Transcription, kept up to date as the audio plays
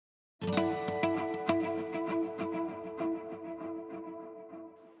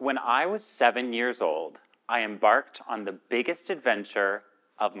When I was 7 years old, I embarked on the biggest adventure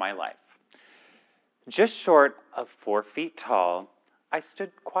of my life. Just short of 4 feet tall, I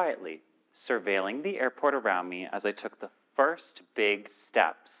stood quietly, surveilling the airport around me as I took the first big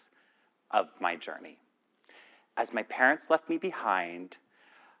steps of my journey. As my parents left me behind,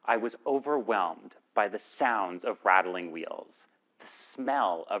 I was overwhelmed by the sounds of rattling wheels, the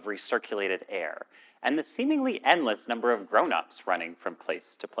smell of recirculated air, and the seemingly endless number of grown-ups running from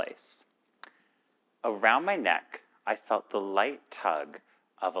place to place. Around my neck, I felt the light tug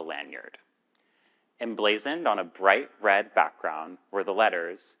of a lanyard. Emblazoned on a bright red background were the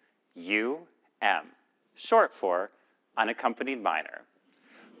letters UM, short for unaccompanied minor.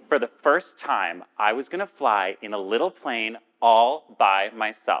 For the first time, I was going to fly in a little plane all by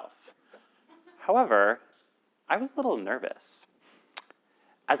myself. However, I was a little nervous.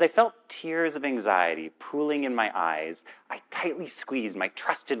 As I felt tears of anxiety pooling in my eyes, I tightly squeezed my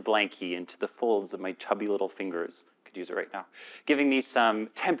trusted blankie into the folds of my chubby little fingers. Could use it right now, giving me some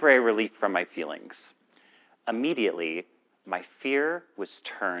temporary relief from my feelings. Immediately, my fear was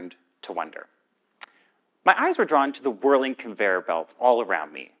turned to wonder. My eyes were drawn to the whirling conveyor belts all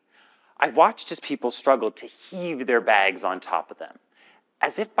around me. I watched as people struggled to heave their bags on top of them.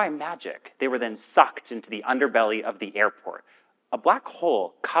 As if by magic, they were then sucked into the underbelly of the airport, a black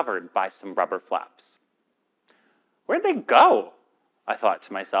hole covered by some rubber flaps. Where'd they go? I thought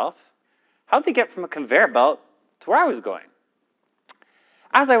to myself. How'd they get from a conveyor belt to where I was going?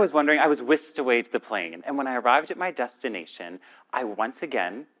 As I was wondering, I was whisked away to the plane, and when I arrived at my destination, I once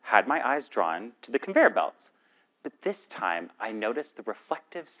again had my eyes drawn to the conveyor belts. But this time, I noticed the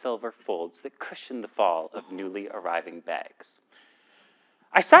reflective silver folds that cushioned the fall of newly arriving bags.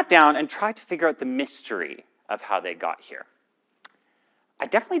 I sat down and tried to figure out the mystery of how they got here. I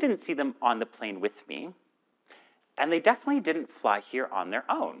definitely didn't see them on the plane with me, and they definitely didn't fly here on their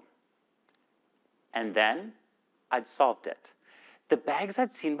own. And then I'd solved it. The bags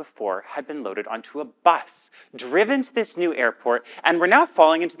I'd seen before had been loaded onto a bus, driven to this new airport, and were now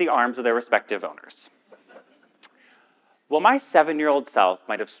falling into the arms of their respective owners. While my 7-year-old self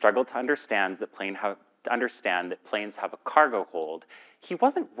might have struggled to understand that planes have a cargo hold, he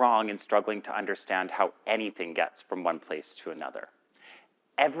wasn't wrong in struggling to understand how anything gets from one place to another.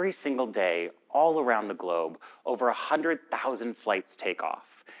 Every single day, all around the globe, over 100,000 flights take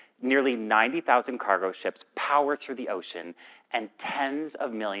off. Nearly 90,000 cargo ships power through the ocean, and tens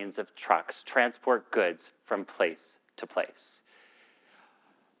of millions of trucks transport goods from place to place.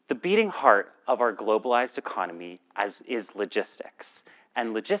 The beating heart of our globalized economy is logistics,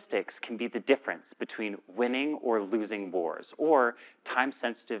 and logistics can be the difference between winning or losing wars, or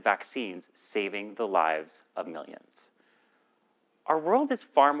time-sensitive vaccines saving the lives of millions. Our world is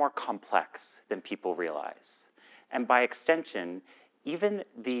far more complex than people realize, and by extension, even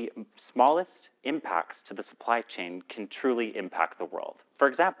the smallest impacts to the supply chain can truly impact the world. For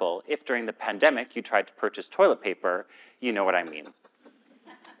example, if during the pandemic you tried to purchase toilet paper, you know what I mean.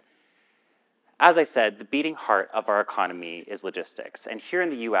 As I said, the beating heart of our economy is logistics, and here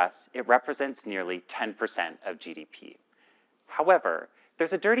in the US, it represents nearly 10% of GDP. However,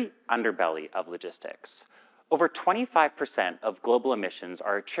 there's a dirty underbelly of logistics. Over 25% of global emissions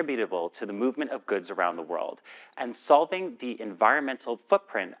are attributable to the movement of goods around the world, and solving the environmental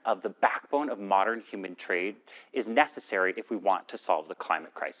footprint of the backbone of modern human trade is necessary if we want to solve the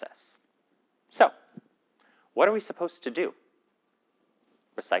climate crisis. So, what are we supposed to do?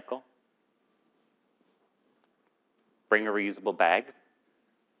 Recycle? Bring a reusable bag?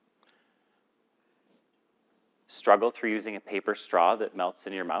 Struggle through using a paper straw that melts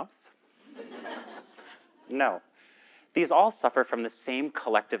in your mouth? No. These all suffer from the same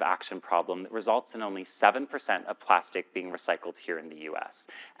collective action problem that results in only 7% of plastic being recycled here in the US.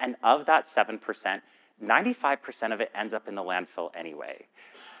 And of that 7%, 95% of it ends up in the landfill anyway.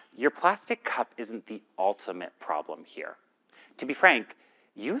 Your plastic cup isn't the ultimate problem here. To be frank,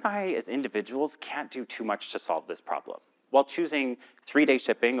 you and I as individuals can't do too much to solve this problem. While choosing 3-day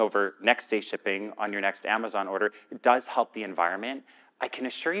shipping over next-day shipping on your next Amazon order does help the environment, I can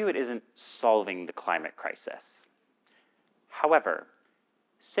assure you it isn't solving the climate crisis. However,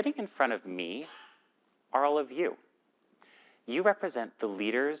 sitting in front of me are all of you. You represent the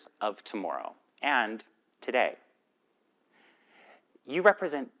leaders of tomorrow and today. You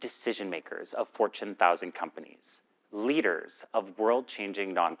represent decision makers of Fortune 1000 companies, leaders of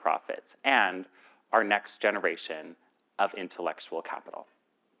world-changing nonprofits, and our next generation of intellectual capital.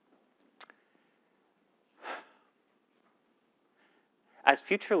 As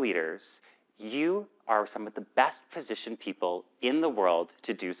future leaders, you are some of the best positioned people in the world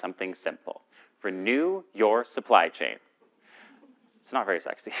to do something simple. Renew your supply chain. It's not very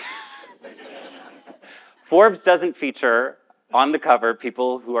sexy. Forbes doesn't feature on the cover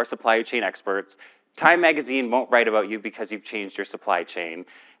people who are supply chain experts. Time magazine won't write about you because you've changed your supply chain.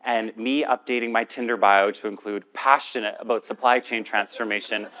 And me updating my Tinder bio to include passionate about supply chain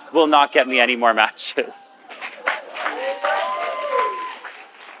transformation will not get me any more matches.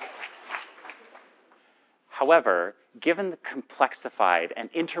 However, given the complexified and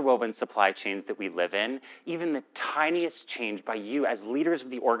interwoven supply chains that we live in, even the tiniest change by you as leaders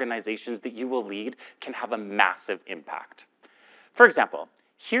of the organizations that you will lead can have a massive impact. For example,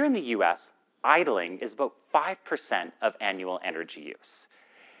 here in the US, idling is about 5% of annual energy use.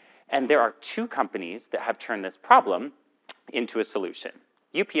 And there are two companies that have turned this problem into a solution,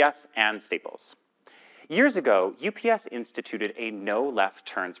 UPS and Staples. Years ago, UPS instituted a no left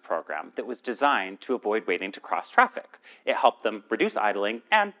turns program that was designed to avoid waiting to cross traffic. It helped them reduce idling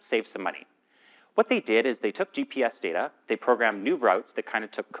and save some money. What they did is they took GPS data, they programmed new routes that kind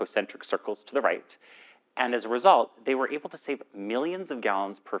of took concentric circles to the right, and as a result, they were able to save millions of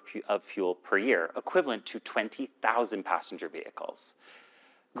gallons of fuel per year, equivalent to 20,000 passenger vehicles.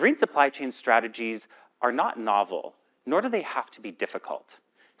 Green supply chain strategies are not novel, nor do they have to be difficult.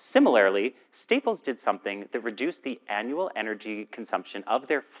 Similarly, Staples did something that reduced the annual energy consumption of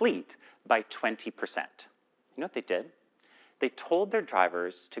their fleet by 20%. You know what they did? They told their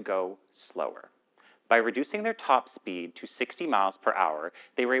drivers to go slower. By reducing their top speed to 60 miles per hour,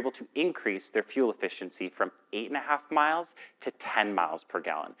 they were able to increase their fuel efficiency from 8.5 miles to 10 miles per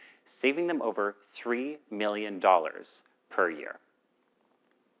gallon, saving them over $3 million per year.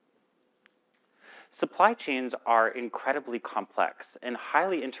 Supply chains are incredibly complex and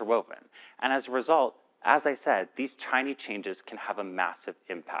highly interwoven, and as a result, as I said, these tiny changes can have a massive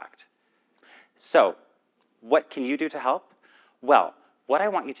impact. So, what can you do to help? Well, what I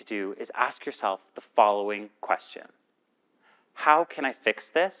want you to do is ask yourself the following question. How can I fix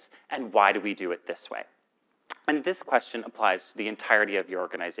this, and why do we do it this way? And this question applies to the entirety of your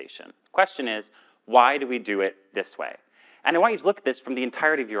organization. The question is, why do we do it this way? And I want you to look at this from the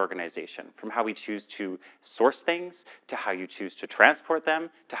entirety of your organization, from how we choose to source things, to how you choose to transport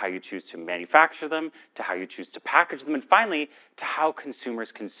them, to how you choose to manufacture them, to how you choose to package them, and finally, to how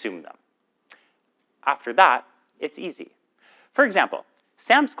consumers consume them. After that, it's easy. For example,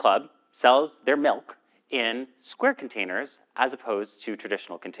 Sam's Club sells their milk in square containers as opposed to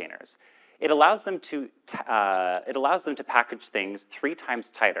traditional containers. It allows them to package things 3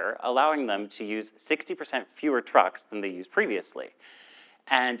 times tighter, allowing them to use 60% fewer trucks than they used previously.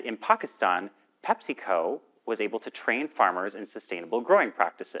 And in Pakistan, PepsiCo was able to train farmers in sustainable growing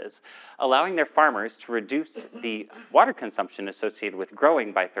practices, allowing their farmers to reduce the water consumption associated with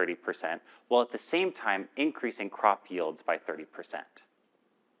growing by 30%, while at the same time increasing crop yields by 30%.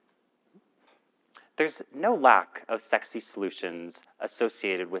 There's no lack of sexy solutions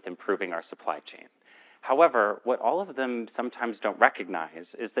associated with improving our supply chain. However, what all of them sometimes don't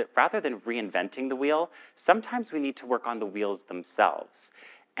recognize is that rather than reinventing the wheel, sometimes we need to work on the wheels themselves.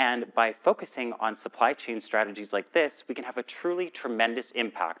 And by focusing on supply chain strategies like this, we can have a truly tremendous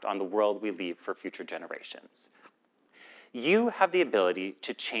impact on the world we leave for future generations. You have the ability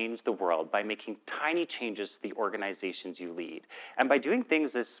to change the world by making tiny changes to the organizations you lead, and by doing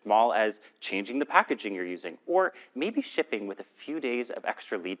things as small as changing the packaging you're using, or maybe shipping with a few days of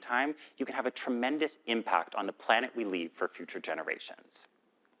extra lead time, you can have a tremendous impact on the planet we leave for future generations.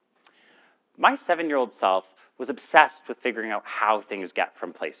 My 7-year-old self was obsessed with figuring out how things get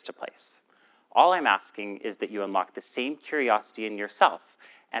from place to place. All I'm asking is that you unlock the same curiosity in yourself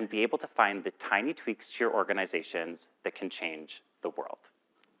and be able to find the tiny tweaks to your organizations that can change the world.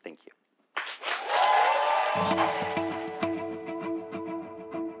 Thank you.